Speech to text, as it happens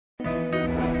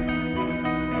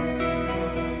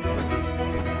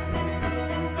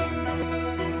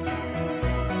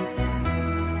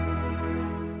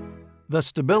The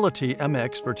StabiliT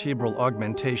MX Vertebral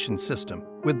Augmentation System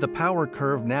with the Power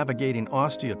Curve Navigating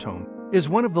Osteotome is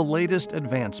one of the latest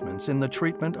advancements in the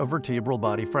treatment of vertebral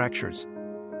body fractures.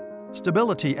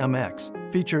 StabiliT MX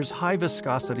features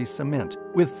high-viscosity cement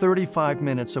with 35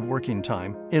 minutes of working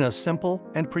time in a simple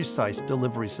and precise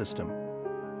delivery system.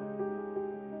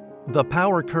 The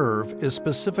Power Curve is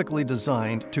specifically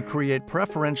designed to create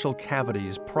preferential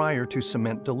cavities prior to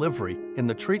cement delivery in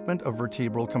the treatment of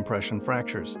vertebral compression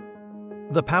fractures.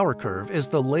 The Power Curve is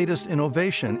the latest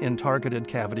innovation in targeted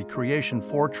cavity creation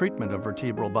for treatment of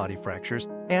vertebral body fractures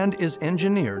and is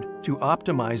engineered to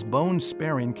optimize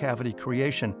bone-sparing cavity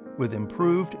creation with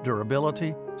improved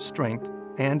durability, strength,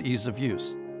 and ease of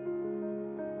use.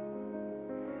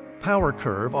 Power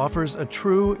Curve offers a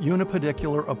true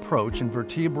unipedicular approach in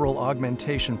vertebral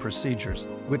augmentation procedures,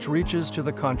 which reaches to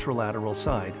the contralateral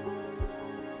side.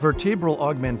 Vertebral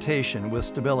augmentation with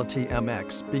StabiliT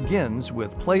MX begins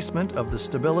with placement of the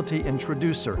StabiliT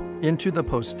introducer into the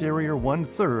posterior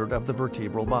one-third of the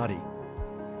vertebral body.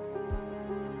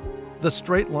 The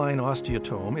straight-line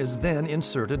osteotome is then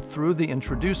inserted through the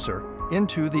introducer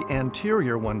into the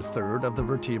anterior one-third of the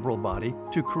vertebral body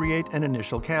to create an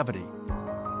initial cavity.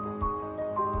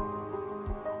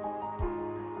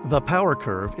 The Power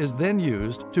Curve is then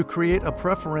used to create a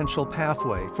preferential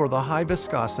pathway for the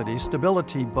high-viscosity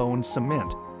StabiliT bone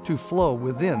cement to flow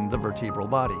within the vertebral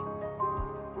body.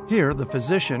 Here, the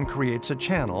physician creates a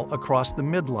channel across the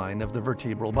midline of the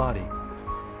vertebral body.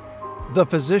 The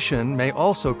physician may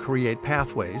also create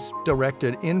pathways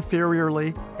directed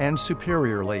inferiorly and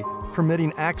superiorly,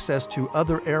 permitting access to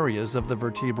other areas of the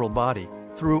vertebral body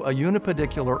through a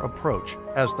unipedicular approach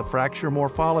as the fracture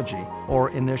morphology or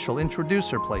initial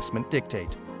introducer placement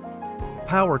dictate.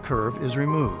 Power Curve is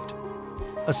removed.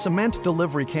 A cement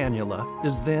delivery cannula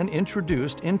is then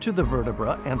introduced into the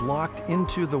vertebra and locked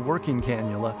into the working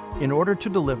cannula in order to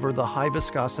deliver the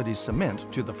high-viscosity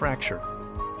cement to the fracture.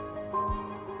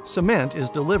 Cement is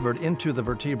delivered into the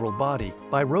vertebral body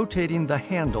by rotating the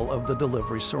handle of the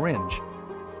delivery syringe.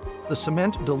 The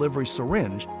cement delivery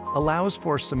syringe allows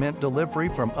for cement delivery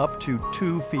from up to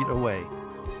 2 feet away.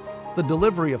 The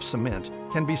delivery of cement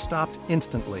can be stopped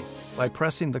instantly by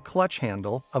pressing the clutch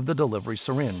handle of the delivery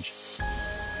syringe.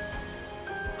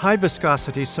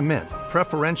 High-viscosity cement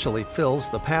preferentially fills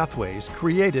the pathways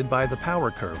created by the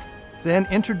Power Curve, then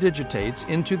interdigitates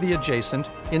into the adjacent,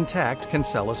 intact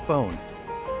cancellous bone.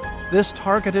 This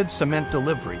targeted cement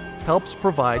delivery helps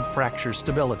provide fracture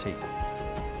stability.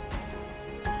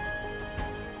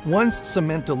 Once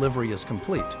cement delivery is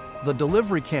complete, the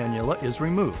delivery cannula is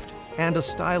removed and a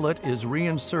stylet is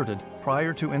reinserted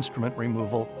prior to instrument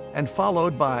removal and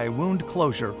followed by wound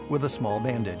closure with a small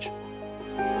bandage.